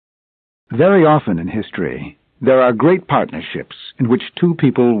Very often in history, there are great partnerships in which two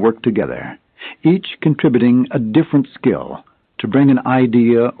people work together, each contributing a different skill to bring an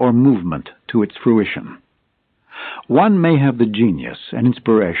idea or movement to its fruition. One may have the genius and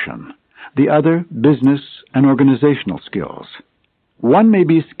inspiration, the other business and organizational skills. One may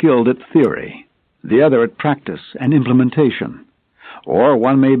be skilled at theory, the other at practice and implementation. Or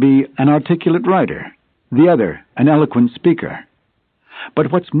one may be an articulate writer, the other an eloquent speaker.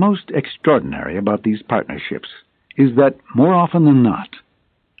 But what's most extraordinary about these partnerships is that, more often than not,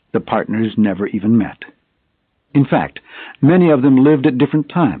 the partners never even met. In fact, many of them lived at different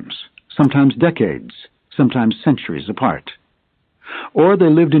times, sometimes decades, sometimes centuries apart. Or they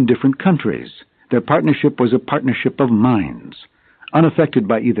lived in different countries. Their partnership was a partnership of minds, unaffected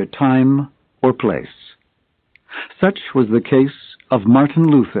by either time or place. Such was the case of Martin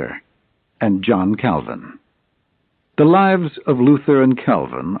Luther and John Calvin. The lives of Luther and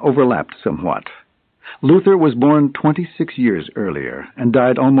Calvin overlapped somewhat. Luther was born 26 years earlier and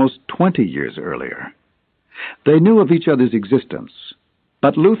died almost 20 years earlier. They knew of each other's existence,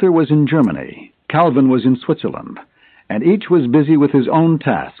 but Luther was in Germany, Calvin was in Switzerland, and each was busy with his own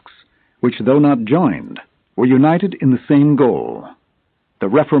tasks, which, though not joined, were united in the same goal, the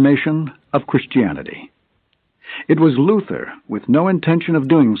Reformation of Christianity. It was Luther, with no intention of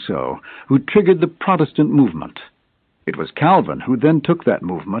doing so, who triggered the Protestant movement. It was Calvin who then took that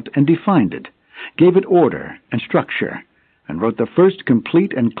movement and defined it, gave it order and structure, and wrote the first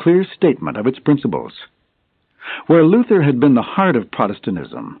complete and clear statement of its principles. Where Luther had been the heart of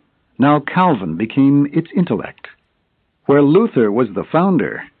Protestantism, now Calvin became its intellect. Where Luther was the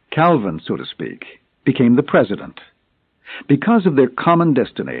founder, Calvin, so to speak, became the president. Because of their common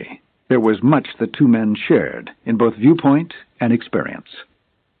destiny, there was much the two men shared in both viewpoint and experience.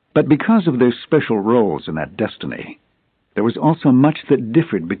 But because of their special roles in that destiny, there was also much that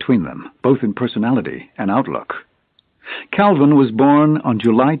differed between them, both in personality and outlook. Calvin was born on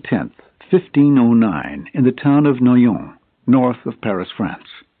July 10th, 1509, in the town of Noyon, north of Paris, France.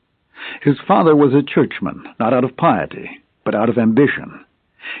 His father was a churchman, not out of piety, but out of ambition.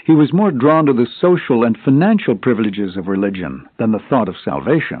 He was more drawn to the social and financial privileges of religion than the thought of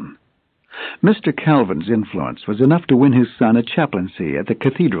salvation. Mr. Calvin's influence was enough to win his son a chaplaincy at the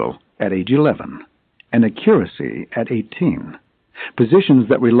cathedral at age 11, and a curacy at 18, positions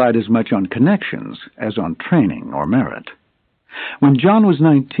that relied as much on connections as on training or merit. When John was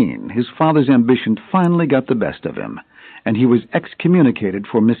 19, his father's ambition finally got the best of him, and he was excommunicated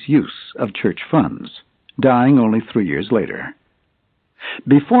for misuse of church funds, dying only 3 years later.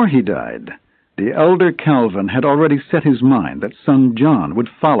 Before he died, the elder Calvin had already set his mind that son John would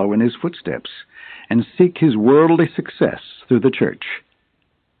follow in his footsteps and seek his worldly success through the church.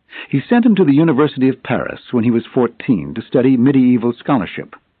 He sent him to the University of Paris when he was 14 to study medieval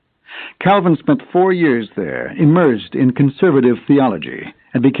scholarship. Calvin spent 4 years there, immersed in conservative theology,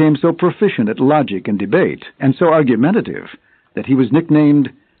 and became so proficient at logic and debate, and so argumentative, that he was nicknamed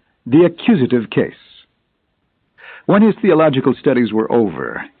the accusative case. When his theological studies were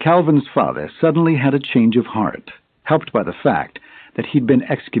over, Calvin's father suddenly had a change of heart, helped by the fact that he'd been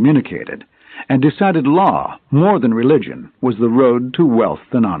excommunicated, and decided law, more than religion, was the road to wealth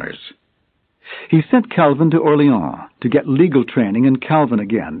and honors. He sent Calvin to Orleans to get legal training, and Calvin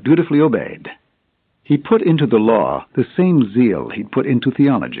again dutifully obeyed. He put into the law the same zeal he'd put into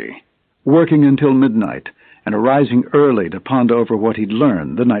theology, working until midnight and arising early to ponder over what he'd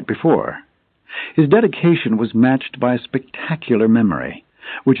learned the night before. His dedication was matched by a spectacular memory,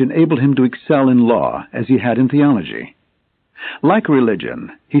 which enabled him to excel in law as he had in theology. Like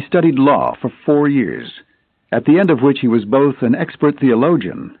religion, he studied law for 4 years, at the end of which he was both an expert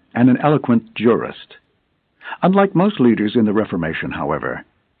theologian and an eloquent jurist. Unlike most leaders in the Reformation, however,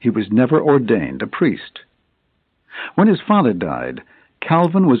 he was never ordained a priest. When his father died,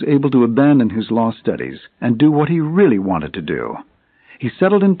 Calvin was able to abandon his law studies and do what he really wanted to do. He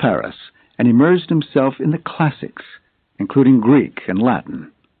settled in Paris and immersed himself in the classics, including Greek and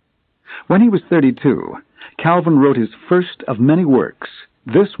Latin. When he was 32, Calvin wrote his first of many works,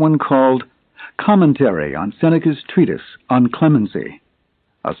 this one called Commentary on Seneca's Treatise on Clemency,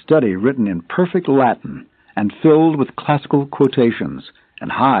 a study written in perfect Latin and filled with classical quotations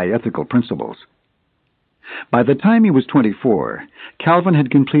and high ethical principles. By the time he was 24, Calvin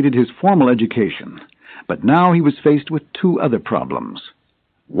had completed his formal education, but now he was faced with 2 other problems.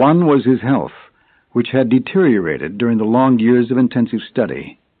 One was his health, which had deteriorated during the long years of intensive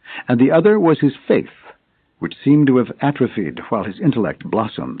study, and the other was his faith, which seemed to have atrophied while his intellect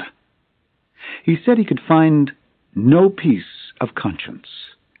blossomed. He said he could find no peace of conscience,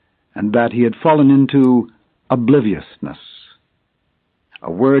 and that he had fallen into obliviousness.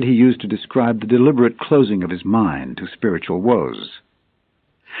 a word he used to describe the deliberate closing of his mind to spiritual woes.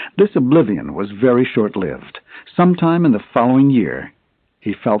 This oblivion was very short-lived. Sometime in the following year,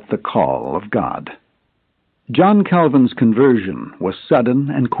 he felt the call of God. John Calvin's conversion was sudden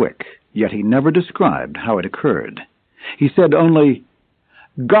and quick, yet he never described how it occurred. He said only,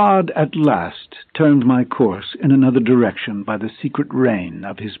 "God at last turned my course in another direction by the secret rein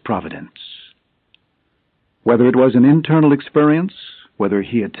of his providence." Whether it was an internal experience, whether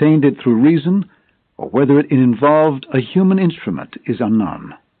he attained it through reason, or whether it involved a human instrument is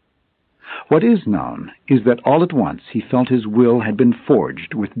unknown. What is known is that all at once he felt his will had been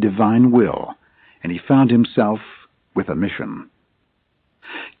forged with divine will, and he found himself with a mission.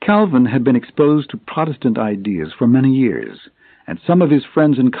 Calvin had been exposed to Protestant ideas for many years, and some of his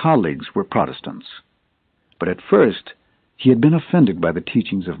friends and colleagues were Protestants. But at first he had been offended by the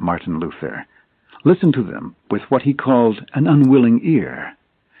teachings of Martin Luther, listened to them with what he called an unwilling ear,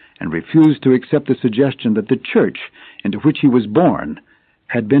 and refused to accept the suggestion that the church into which he was born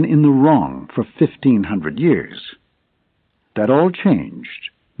had been in the wrong for 1,500 years. That all changed,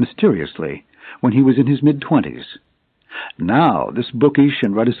 mysteriously, when he was in his mid-20s. Now this bookish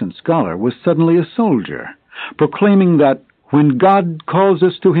and reticent scholar was suddenly a soldier, proclaiming that when God calls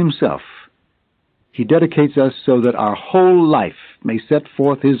us to himself, he dedicates us so that our whole life may set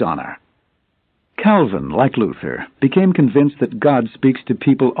forth his honor. Calvin, like Luther, became convinced that God speaks to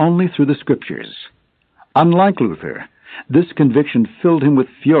people only through the Scriptures. Unlike Luther, this conviction filled him with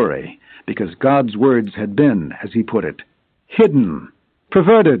fury, because God's words had been, as he put it, hidden,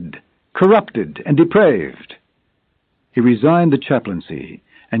 perverted, corrupted, and depraved. He resigned the chaplaincy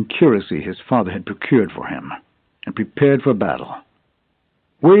and curacy his father had procured for him, and prepared for battle.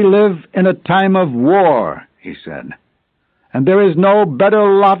 "We live in a time of war," he said, "and there is no better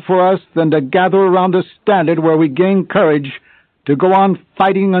lot for us than to gather around a standard where we gain courage to go on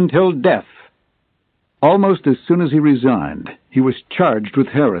fighting until death." Almost as soon as he resigned, he was charged with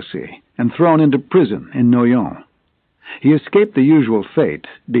heresy and thrown into prison in Noyon. He escaped the usual fate,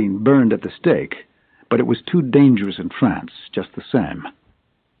 being burned at the stake, but it was too dangerous in France, just the same.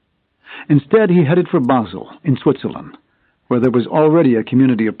 Instead, he headed for Basel, in Switzerland, where there was already a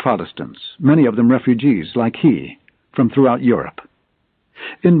community of Protestants, many of them refugees, like he, from throughout Europe.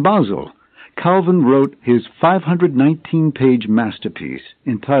 In Basel, Calvin wrote his 519-page masterpiece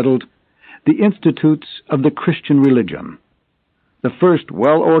entitled The Institutes of the Christian Religion, the first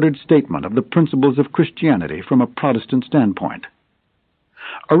well-ordered statement of the principles of Christianity from a Protestant standpoint.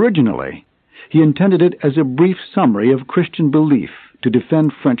 Originally, he intended it as a brief summary of Christian belief to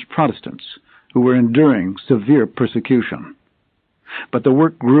defend French Protestants who were enduring severe persecution. But the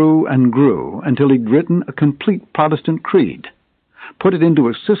work grew and grew until he'd written a complete Protestant creed, put it into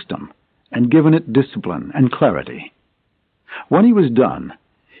a system, and given it discipline and clarity. When he was done,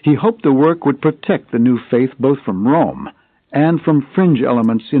 he hoped the work would protect the new faith both from Rome and from fringe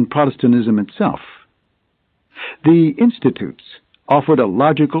elements in Protestantism itself. The Institutes offered a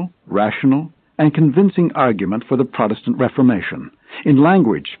logical, rational, and convincing argument for the Protestant Reformation, in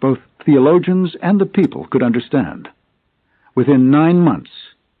language both theologians and the people could understand. Within 9 months,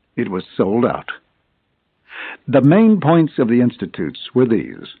 it was sold out. The main points of the Institutes were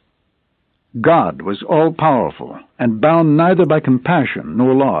these. God was all-powerful and bound neither by compassion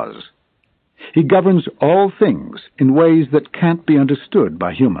nor laws. He governs all things in ways that can't be understood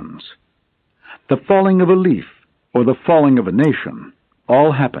by humans. The falling of a leaf or the falling of a nation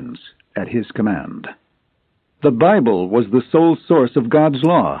all happens at his command. The Bible was the sole source of God's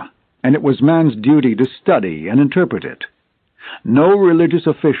law, and it was man's duty to study and interpret it. No religious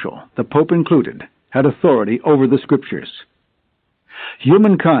official, the Pope included, had authority over the Scriptures.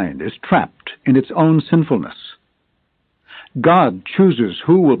 Humankind is trapped in its own sinfulness. God chooses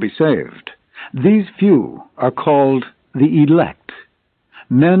who will be saved. These few are called the elect.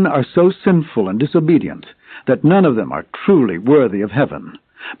 Men are so sinful and disobedient that none of them are truly worthy of heaven,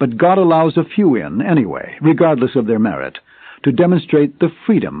 but God allows a few in anyway, regardless of their merit, to demonstrate the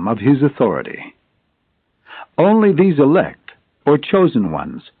freedom of his authority. Only these elect, or chosen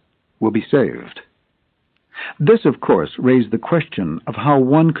ones, will be saved. This, of course, raised the question of how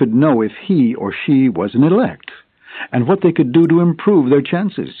one could know if he or she was an elect, and what they could do to improve their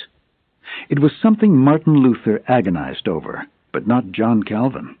chances. It was something Martin Luther agonized over, but not John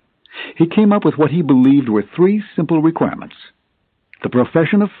Calvin. He came up with what he believed were 3 simple requirements: the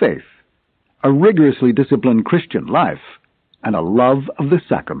profession of faith, a rigorously disciplined Christian life, and a love of the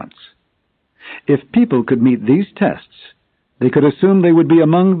sacraments. If people could meet these tests, they could assume they would be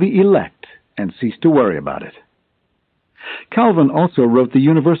among the elect and cease to worry about it. Calvin also wrote the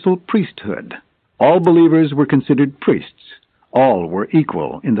universal priesthood. All believers were considered priests. All were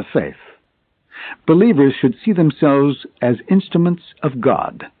equal in the faith. Believers should see themselves as instruments of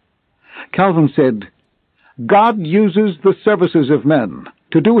God. Calvin said, "God uses the services of men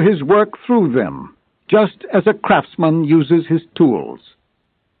to do his work through them, just as a craftsman uses his tools."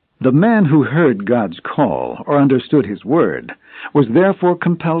 The man who heard God's call or understood his word was therefore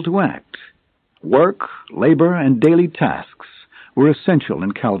compelled to act. Work, labor, and daily tasks were essential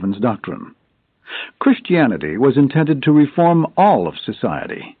in Calvin's doctrine. Christianity was intended to reform all of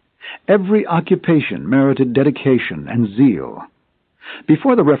society. Every occupation merited dedication and zeal.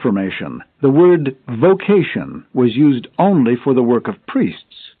 Before the Reformation, the word vocation was used only for the work of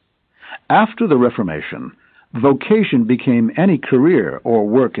priests. After the Reformation, vocation became any career or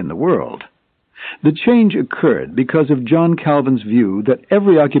work in the world. The change occurred because of John Calvin's view that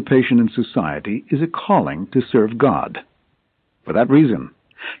every occupation in society is a calling to serve God. For that reason,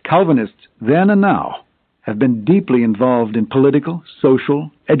 Calvinists then and now have been deeply involved in political,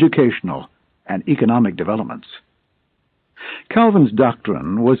 social, educational, and economic developments. Calvin's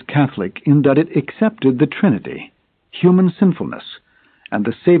doctrine was Catholic in that it accepted the Trinity, human sinfulness, and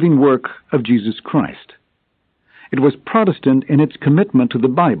the saving work of Jesus Christ. It was Protestant in its commitment to the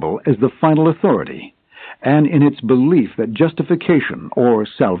Bible as the final authority, and in its belief that justification, or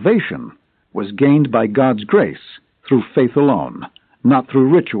salvation, was gained by God's grace through faith alone, not through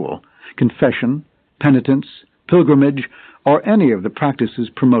ritual, confession, penitence, pilgrimage, or any of the practices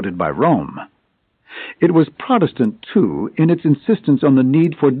promoted by Rome. It was Protestant, too, in its insistence on the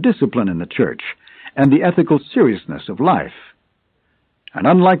need for discipline in the Church and the ethical seriousness of life. And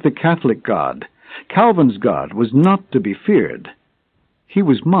unlike the Catholic God, Calvin's God was not to be feared. He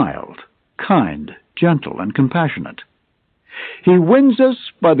was mild, kind, gentle, and compassionate. "He wins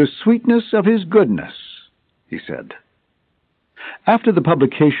us by the sweetness of his goodness," he said. After the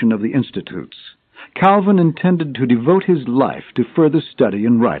publication of the Institutes, Calvin intended to devote his life to further study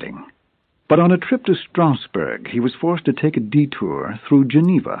and writing. But on a trip to Strasbourg, he was forced to take a detour through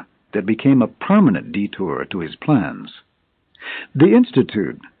Geneva that became a permanent detour to his plans. The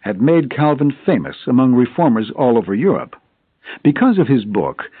Institute had made Calvin famous among reformers all over Europe. Because of his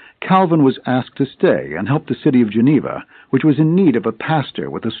book, Calvin was asked to stay and help the city of Geneva, which was in need of a pastor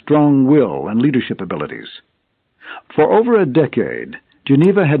with a strong will and leadership abilities. For over a decade,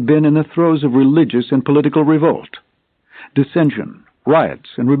 Geneva had been in the throes of religious and political revolt. Dissension, riots,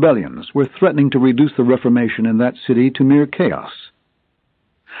 and rebellions were threatening to reduce the Reformation in that city to mere chaos.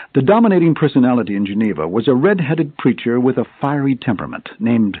 The dominating personality in Geneva was a red-headed preacher with a fiery temperament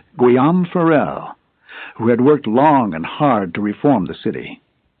named Guillaume Farel, who had worked long and hard to reform the city.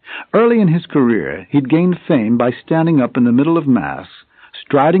 Early in his career, he'd gained fame by standing up in the middle of Mass,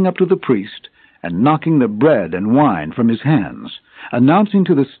 striding up to the priest, and knocking the bread and wine from his hands, announcing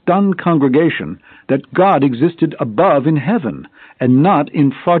to the stunned congregation that God existed above in heaven and not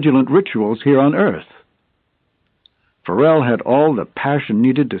in fraudulent rituals here on earth. Farel had all the passion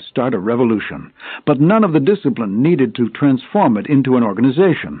needed to start a revolution, but none of the discipline needed to transform it into an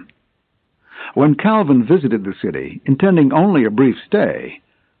organization. When Calvin visited the city, intending only a brief stay,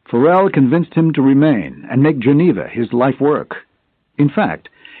 Farel convinced him to remain and make Geneva his life work. In fact,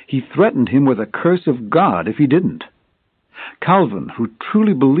 he threatened him with a curse of God if he didn't. Calvin, who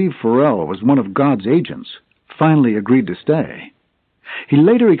truly believed Farel was one of God's agents, finally agreed to stay. He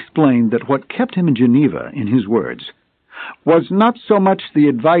later explained that what kept him in Geneva, in his words, was not so much the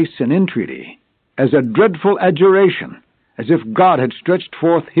advice and entreaty as a dreadful adjuration, as if God had stretched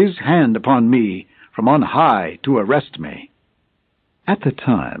forth his hand upon me from on high to arrest me. At the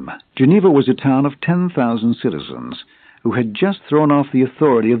time, Geneva was a town of 10,000 citizens who had just thrown off the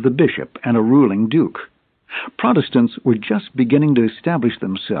authority of the bishop and a ruling duke. Protestants were just beginning to establish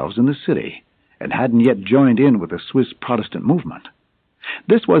themselves in the city and hadn't yet joined in with the Swiss Protestant movement.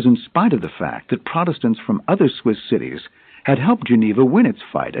 This was in spite of the fact that Protestants from other Swiss cities had helped Geneva win its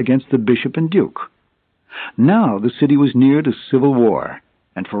fight against the bishop and duke. Now the city was near to civil war,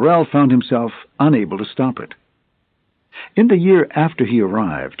 and Farel found himself unable to stop it. In the year after he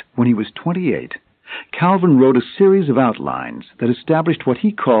arrived, when he was 28, Calvin wrote a series of outlines that established what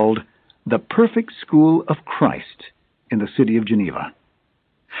he called the perfect school of Christ in the city of Geneva.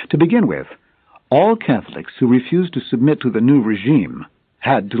 To begin with, all Catholics who refused to submit to the new regime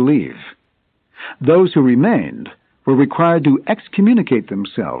had to leave. Those who remained were required to excommunicate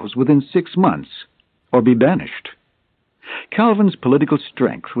themselves within 6 months or be banished. Calvin's political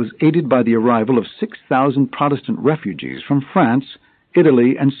strength was aided by the arrival of 6,000 Protestant refugees from France,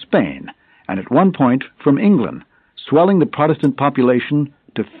 Italy, and Spain, and at one point from England, swelling the Protestant population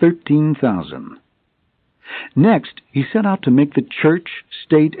to 13,000. Next, he set out to make the church,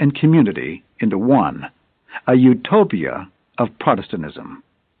 state, and community into one, a utopia of Protestantism.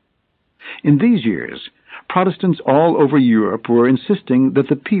 In these years, Protestants all over Europe were insisting that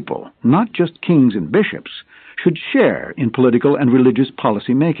the people, not just kings and bishops, should share in political and religious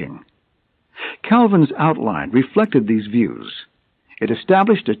policy making. Calvin's outline reflected these views. It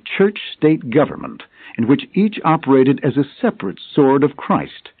established a church-state government in which each operated as a separate sword of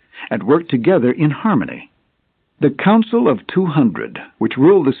Christ and worked together in harmony. The Council of 200, which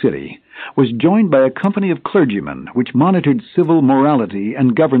ruled the city, was joined by a company of clergymen which monitored civil morality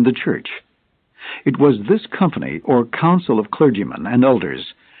and governed the church. It was this company, or council of clergymen and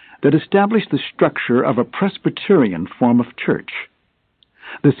elders, that established the structure of a Presbyterian form of church.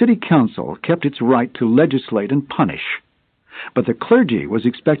 The city council kept its right to legislate and punish, but the clergy was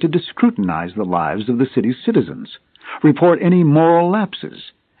expected to scrutinize the lives of the city's citizens, report any moral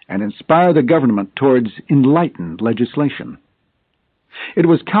lapses, and inspire the government towards enlightened legislation. It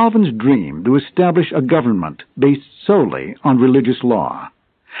was Calvin's dream to establish a government based solely on religious law.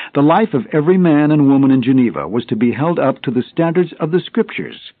 The life of every man and woman in Geneva was to be held up to the standards of the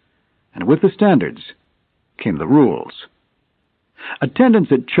Scriptures, and with the standards came the rules. Attendance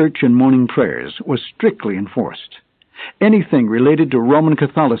at church and morning prayers was strictly enforced. Anything related to Roman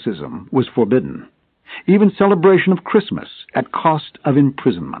Catholicism was forbidden, even celebration of Christmas at cost of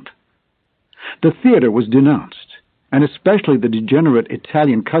imprisonment. The theater was denounced, and especially the degenerate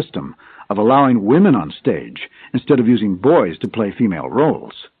Italian custom of allowing women on stage instead of using boys to play female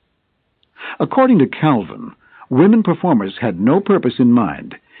roles. According to Calvin, women performers had no purpose in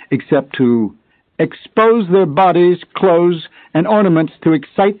mind except to expose their bodies, clothes, and ornaments to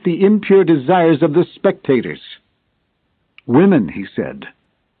excite the impure desires of the spectators. Women, he said,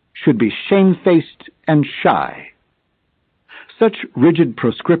 should be shamefaced and shy. Such rigid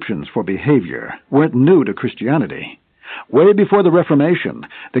proscriptions for behavior weren't new to Christianity. Way before the Reformation,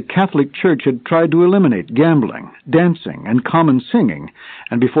 the Catholic Church had tried to eliminate gambling, dancing, and common singing,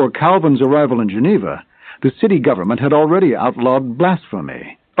 and before Calvin's arrival in Geneva, the city government had already outlawed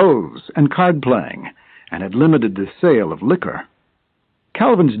blasphemy, oaths, and card-playing, and had limited the sale of liquor.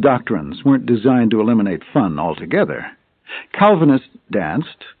 Calvin's doctrines weren't designed to eliminate fun altogether. Calvinists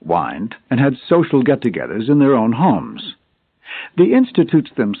danced, wined, and had social get-togethers in their own homes. The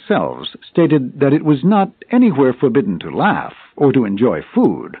institutes themselves stated that it was not anywhere forbidden to laugh, or to enjoy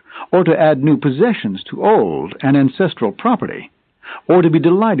food, or to add new possessions to old and ancestral property, or to be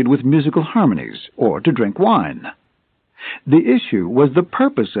delighted with musical harmonies, or to drink wine. The issue was the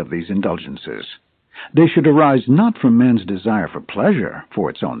purpose of these indulgences. They should arise not from man's desire for pleasure for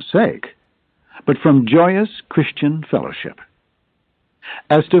its own sake, but from joyous Christian fellowship.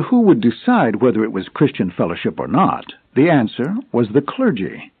 As to who would decide whether it was Christian fellowship or not, the answer was the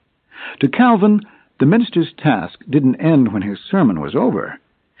clergy. To Calvin, the minister's task didn't end when his sermon was over.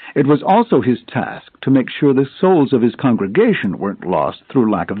 It was also his task to make sure the souls of his congregation weren't lost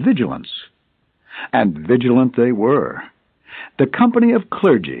through lack of vigilance. And vigilant they were. The company of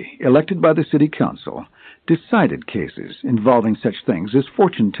clergy, elected by the city council, decided cases involving such things as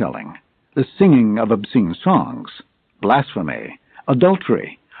fortune-telling, the singing of obscene songs, blasphemy,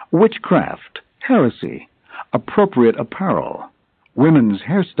 adultery, witchcraft, heresy, appropriate apparel, women's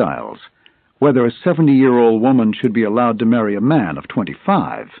hairstyles, whether a 70-year-old woman should be allowed to marry a man of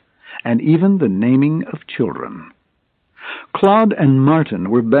 25, and even the naming of children. Claude and Martin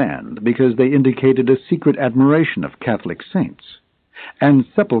were banned because they indicated a secret admiration of Catholic saints, and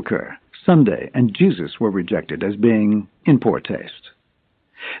Sepulchre, Sunday, and Jesus were rejected as being in poor taste.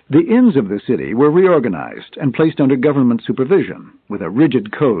 The inns of the city were reorganized and placed under government supervision, with a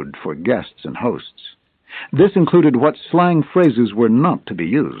rigid code for guests and hosts. This included what slang phrases were not to be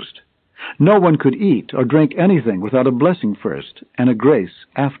used. No one could eat or drink anything without a blessing first and a grace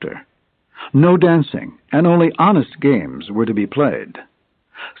after. No dancing, and only honest games were to be played.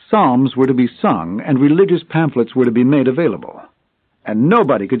 Psalms were to be sung, and religious pamphlets were to be made available. And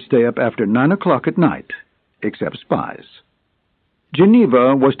nobody could stay up after 9 o'clock at night, except spies.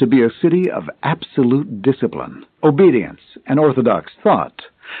 Geneva was to be a city of absolute discipline, obedience, and orthodox thought,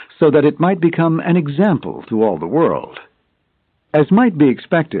 so that it might become an example to all the world. As might be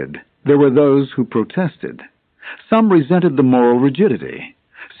expected, there were those who protested. Some resented the moral rigidity.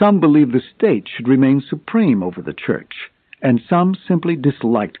 Some believed the state should remain supreme over the church, and some simply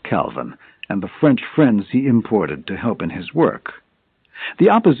disliked Calvin and the French friends he imported to help in his work. The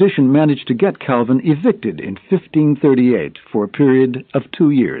opposition managed to get Calvin evicted in 1538 for a period of 2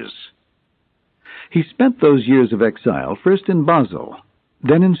 years. He spent those years of exile first in Basel,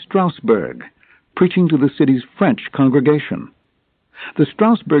 then in Strasbourg, preaching to the city's French congregation. The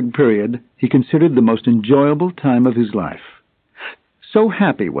Strasbourg period he considered the most enjoyable time of his life. So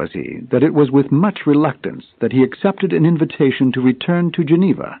happy was he that it was with much reluctance that he accepted an invitation to return to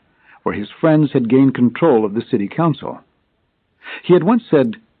Geneva, where his friends had gained control of the city council. He had once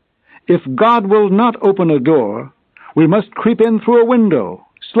said, "If God will not open a door, we must creep in through a window,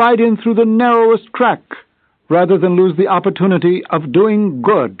 slide in through the narrowest crack, rather than lose the opportunity of doing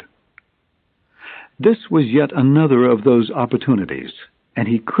good." This was yet another of those opportunities, and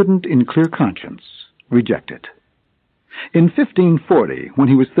he couldn't in clear conscience reject it. In 1540, when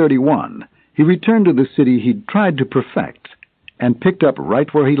he was 31, he returned to the city he'd tried to perfect, and picked up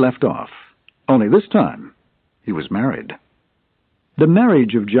right where he left off. Only this time, he was married. The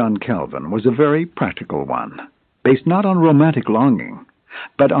marriage of John Calvin was a very practical one, based not on romantic longing,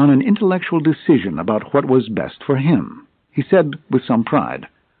 but on an intellectual decision about what was best for him. He said with some pride,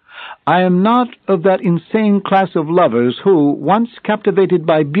 "I am not of that insane class of lovers who, once captivated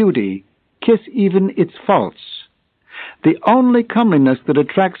by beauty, kiss even its faults. The only comeliness that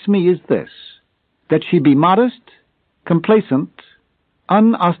attracts me is this, that she be modest, complacent,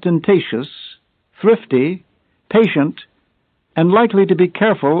 unostentatious, thrifty, patient, and likely to be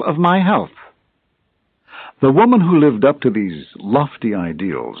careful of my health." The woman who lived up to these lofty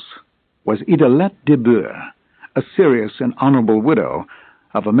ideals was Idelette de Beur, a serious and honorable widow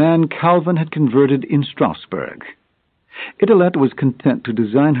of a man Calvin had converted in Strasbourg. Idelette was content to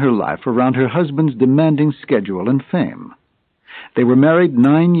design her life around her husband's demanding schedule and fame. They were married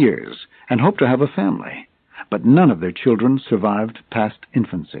 9 years and hoped to have a family, but none of their children survived past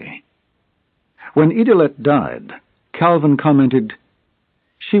infancy. When Idelette died, Calvin commented,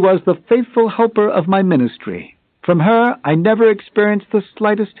 "She was the faithful helper of my ministry. From her I never experienced the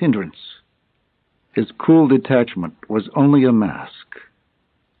slightest hindrance." His cool detachment was only a mask.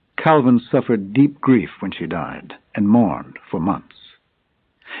 Calvin suffered deep grief when she died, and mourned for months.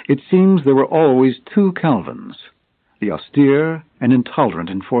 It seems there were always two Calvins, the austere and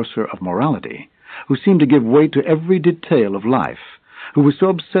intolerant enforcer of morality, who seemed to give weight to every detail of life, who was so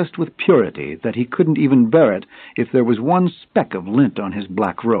obsessed with purity that he couldn't even bear it if there was one speck of lint on his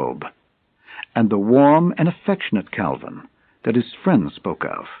black robe, and the warm and affectionate Calvin that his friends spoke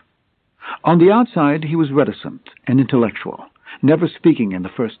of. On the outside he was reticent and intellectual, never speaking in the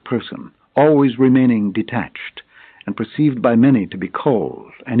first person, always remaining detached, and perceived by many to be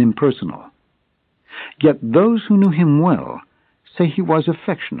cold and impersonal. Yet those who knew him well say he was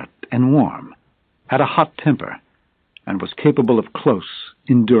affectionate and warm, had a hot temper, and was capable of close,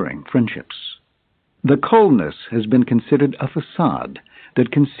 enduring friendships. The coldness has been considered a facade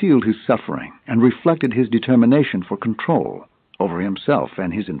that concealed his suffering and reflected his determination for control over himself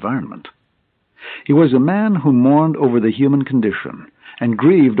and his environment. He was a man who mourned over the human condition and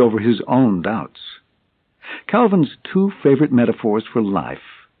grieved over his own doubts. Calvin's two favorite metaphors for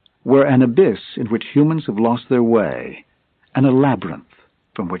life were an abyss in which humans have lost their way, and a labyrinth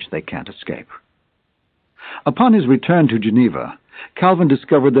from which they can't escape. Upon his return to Geneva, Calvin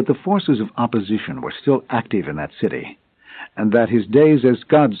discovered that the forces of opposition were still active in that city, and that his days as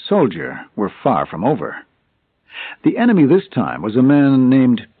God's soldier were far from over. The enemy this time was a man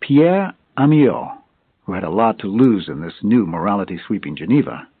named Pierre Amiot, who had a lot to lose in this new morality sweeping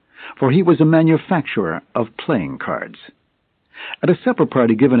Geneva, for he was a manufacturer of playing cards. At a supper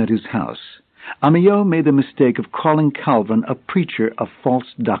party given at his house, Amiot made the mistake of calling Calvin a preacher of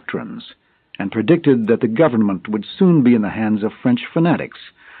false doctrines, and predicted that the government would soon be in the hands of French fanatics,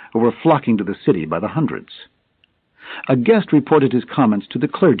 who were flocking to the city by the hundreds. A guest reported his comments to the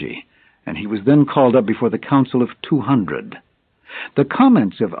clergy, and he was then called up before the Council of 200. The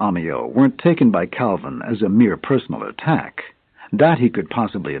comments of Amiot weren't taken by Calvin as a mere personal attack. That he could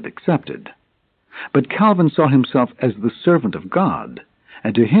possibly have accepted. But Calvin saw himself as the servant of God,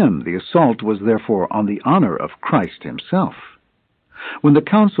 and to him the assault was therefore on the honor of Christ himself. When the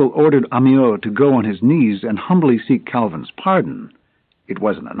council ordered Amiot to go on his knees and humbly seek Calvin's pardon, it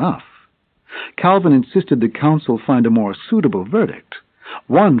wasn't enough. Calvin insisted the council find a more suitable verdict,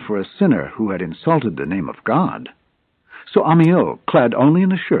 one for a sinner who had insulted the name of God. So Amiot, clad only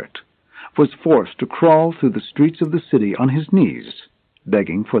in a shirt, was forced to crawl through the streets of the city on his knees,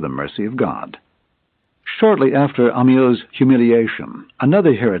 begging for the mercy of God. Shortly after Amiot's humiliation,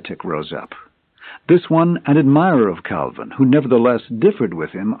 another heretic rose up, this one an admirer of Calvin, who nevertheless differed with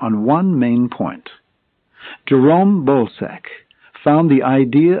him on one main point. Jerome Bolsec found the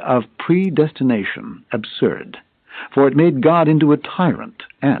idea of predestination absurd, for it made God into a tyrant,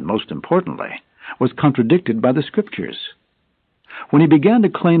 and, most importantly, was contradicted by the Scriptures. When he began to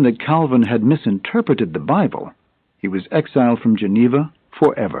claim that Calvin had misinterpreted the Bible, he was exiled from Geneva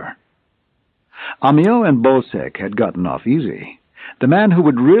forever. Amiot and Bolsec had gotten off easy. The man who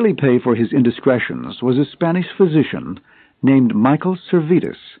would really pay for his indiscretions was a Spanish physician named Michael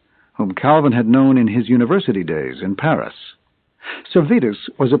Servetus, whom Calvin had known in his university days in Paris. Servetus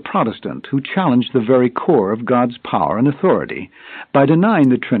was a Protestant who challenged the very core of God's power and authority by denying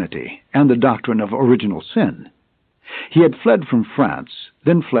the Trinity and the doctrine of original sin. He had fled from France,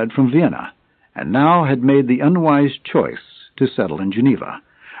 then fled from Vienna, and now had made the unwise choice to settle in Geneva,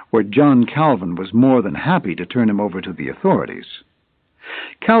 where John Calvin was more than happy to turn him over to the authorities.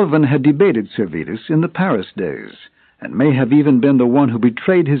 Calvin had debated Servetus in the Paris days, and may have even been the one who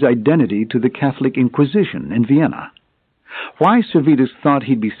betrayed his identity to the Catholic Inquisition in Vienna. Why Servetus thought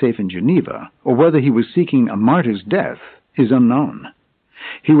he'd be safe in Geneva, or whether he was seeking a martyr's death, is unknown.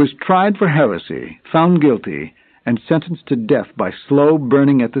 He was tried for heresy, found guilty, and sentenced to death by slow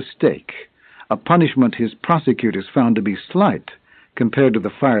burning at the stake, a punishment his prosecutors found to be slight compared to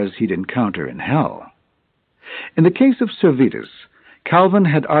the fires he'd encounter in hell. In the case of Servetus, Calvin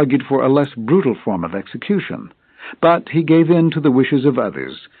had argued for a less brutal form of execution, but he gave in to the wishes of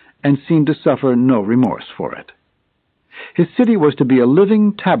others and seemed to suffer no remorse for it. His city was to be a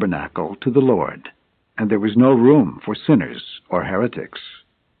living tabernacle to the Lord, and there was no room for sinners or heretics.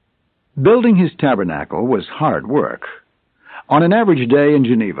 Building his tabernacle was hard work. On an average day in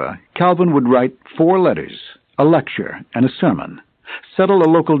Geneva, Calvin would write 4 letters, a lecture, and a sermon, settle a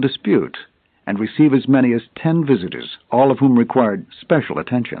local dispute, and receive as many as 10 visitors, all of whom required special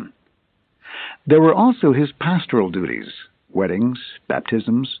attention. There were also his pastoral duties, weddings,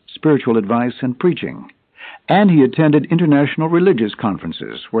 baptisms, spiritual advice, and preaching, and he attended international religious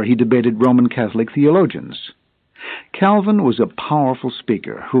conferences where he debated Roman Catholic theologians. Calvin was a powerful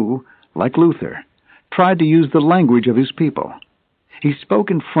speaker who, like Luther, tried to use the language of his people. He spoke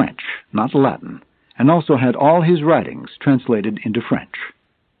in French, not Latin, and also had all his writings translated into French.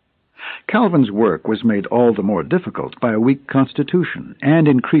 Calvin's work was made all the more difficult by a weak constitution and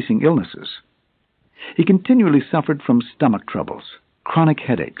increasing illnesses. He continually suffered from stomach troubles, chronic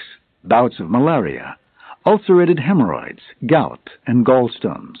headaches, bouts of malaria, ulcerated hemorrhoids, gout, and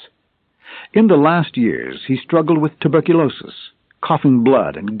gallstones. In the last years he struggled with tuberculosis, coughing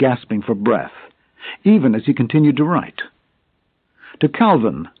blood and gasping for breath, even as he continued to write. To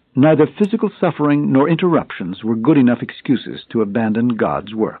Calvin, neither physical suffering nor interruptions were good enough excuses to abandon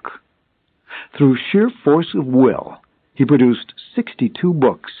God's work. Through sheer force of will, he produced 62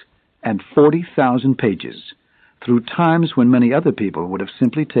 books and 40,000 pages, through times when many other people would have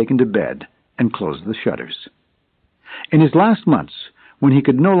simply taken to bed and closed the shutters. In his last months, when he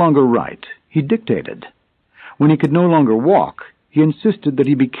could no longer write, he dictated. When he could no longer walk, he insisted that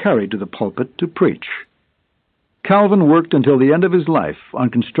he be carried to the pulpit to preach. Calvin worked until the end of his life on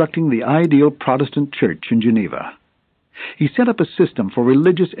constructing the ideal Protestant church in Geneva. He set up a system for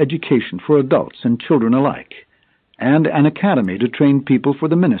religious education for adults and children alike, and an academy to train people for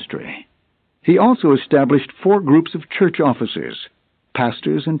the ministry. He also established 4 groups of church officers,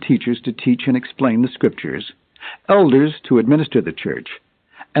 pastors and teachers to teach and explain the Scriptures, elders to administer the church,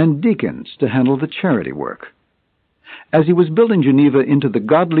 and deacons to handle the charity work. As he was building Geneva into the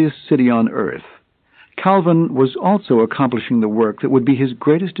godliest city on earth, Calvin was also accomplishing the work that would be his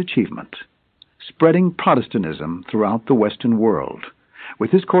greatest achievement, spreading Protestantism throughout the Western world,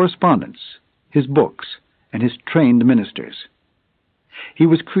 with his correspondence, his books, and his trained ministers. He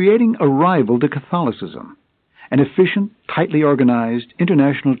was creating a rival to Catholicism, an efficient, tightly organized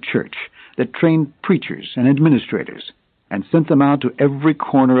international church that trained preachers and administrators and sent them out to every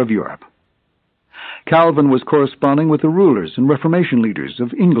corner of Europe. Calvin was corresponding with the rulers and Reformation leaders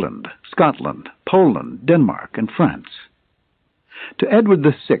of England, Scotland, Poland, Denmark, and France. To Edward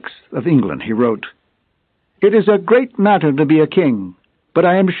VI of England he wrote, "It is a great matter to be a king, but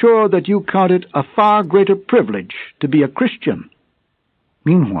I am sure that you count it a far greater privilege to be a Christian."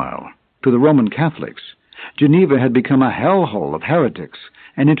 Meanwhile, to the Roman Catholics, Geneva had become a hellhole of heretics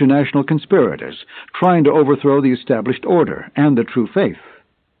and international conspirators trying to overthrow the established order and the true faith.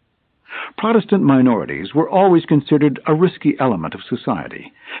 Protestant minorities were always considered a risky element of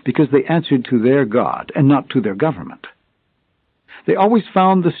society because they answered to their God and not to their government. They always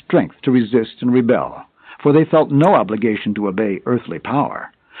found the strength to resist and rebel, for they felt no obligation to obey earthly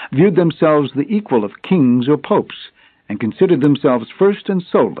power, viewed themselves the equal of kings or popes, and considered themselves first and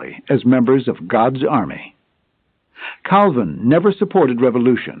solely as members of God's army. Calvin never supported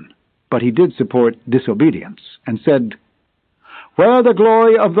revolution, but he did support disobedience, and said, "Where the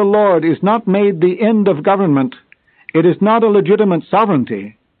glory of the Lord is not made the end of government, it is not a legitimate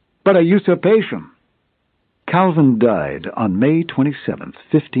sovereignty, but a usurpation." Calvin died on May 27,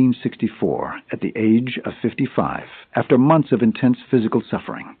 1564, at the age of 55, after months of intense physical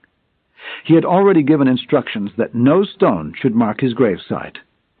suffering. He had already given instructions that no stone should mark his gravesite,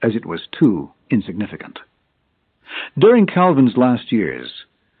 as it was too insignificant. During Calvin's last years,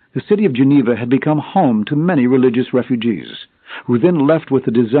 the city of Geneva had become home to many religious refugees, who then left with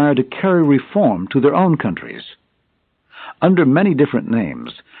the desire to carry reform to their own countries. Under many different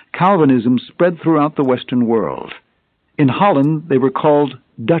names, Calvinism spread throughout the Western world. In Holland, they were called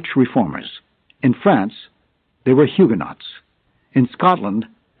Dutch Reformers. In France, they were Huguenots. In Scotland,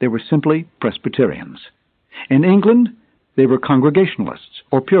 they were simply Presbyterians. In England, they were Congregationalists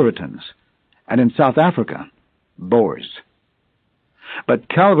or Puritans, and in South Africa, Boers. But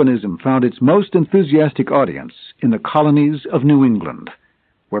Calvinism found its most enthusiastic audience in the colonies of New England,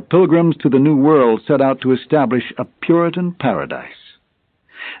 where pilgrims to the New World set out to establish a Puritan paradise.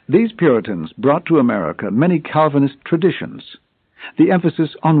 These Puritans brought to America many Calvinist traditions, the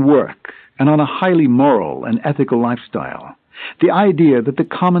emphasis on work and on a highly moral and ethical lifestyle, the idea that the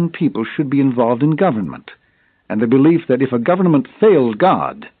common people should be involved in government, and the belief that if a government failed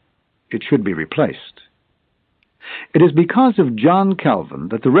God, it should be replaced. It is because of John Calvin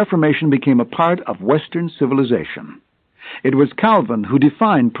that the Reformation became a part of Western civilization. It was Calvin who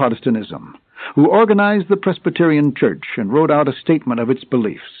defined Protestantism, who organized the Presbyterian Church and wrote out a statement of its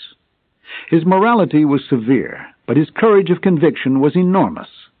beliefs. His morality was severe, but his courage of conviction was enormous.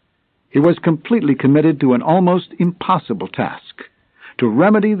 He was completely committed to an almost impossible task, to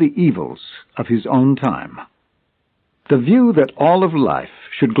remedy the evils of his own time. The view that all of life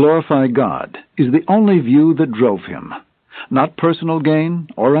should glorify God is the only view that drove him, not personal gain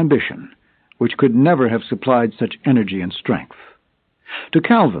or ambition, which could never have supplied such energy and strength. To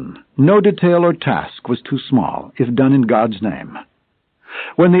Calvin, no detail or task was too small if done in God's name.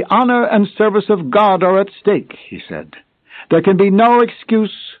 "When the honor and service of God are at stake," he said, "there can be no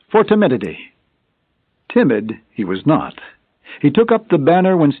excuse for timidity." Timid he was not. He took up the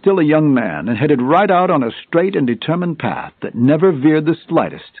banner when still a young man and headed right out on a straight and determined path that never veered the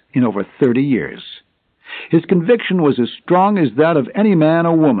slightest in over 30 years. His conviction was as strong as that of any man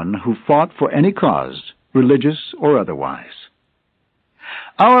or woman who fought for any cause, religious or otherwise.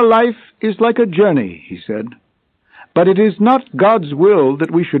 "Our life is like a journey," he said, "but it is not God's will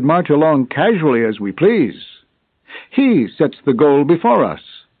that we should march along casually as we please. He sets the goal before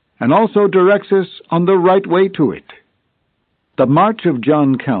us, and also directs us on the right way to it." The march of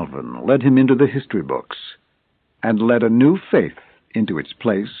John Calvin led him into the history books, and led a new faith into its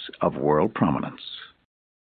place of world prominence.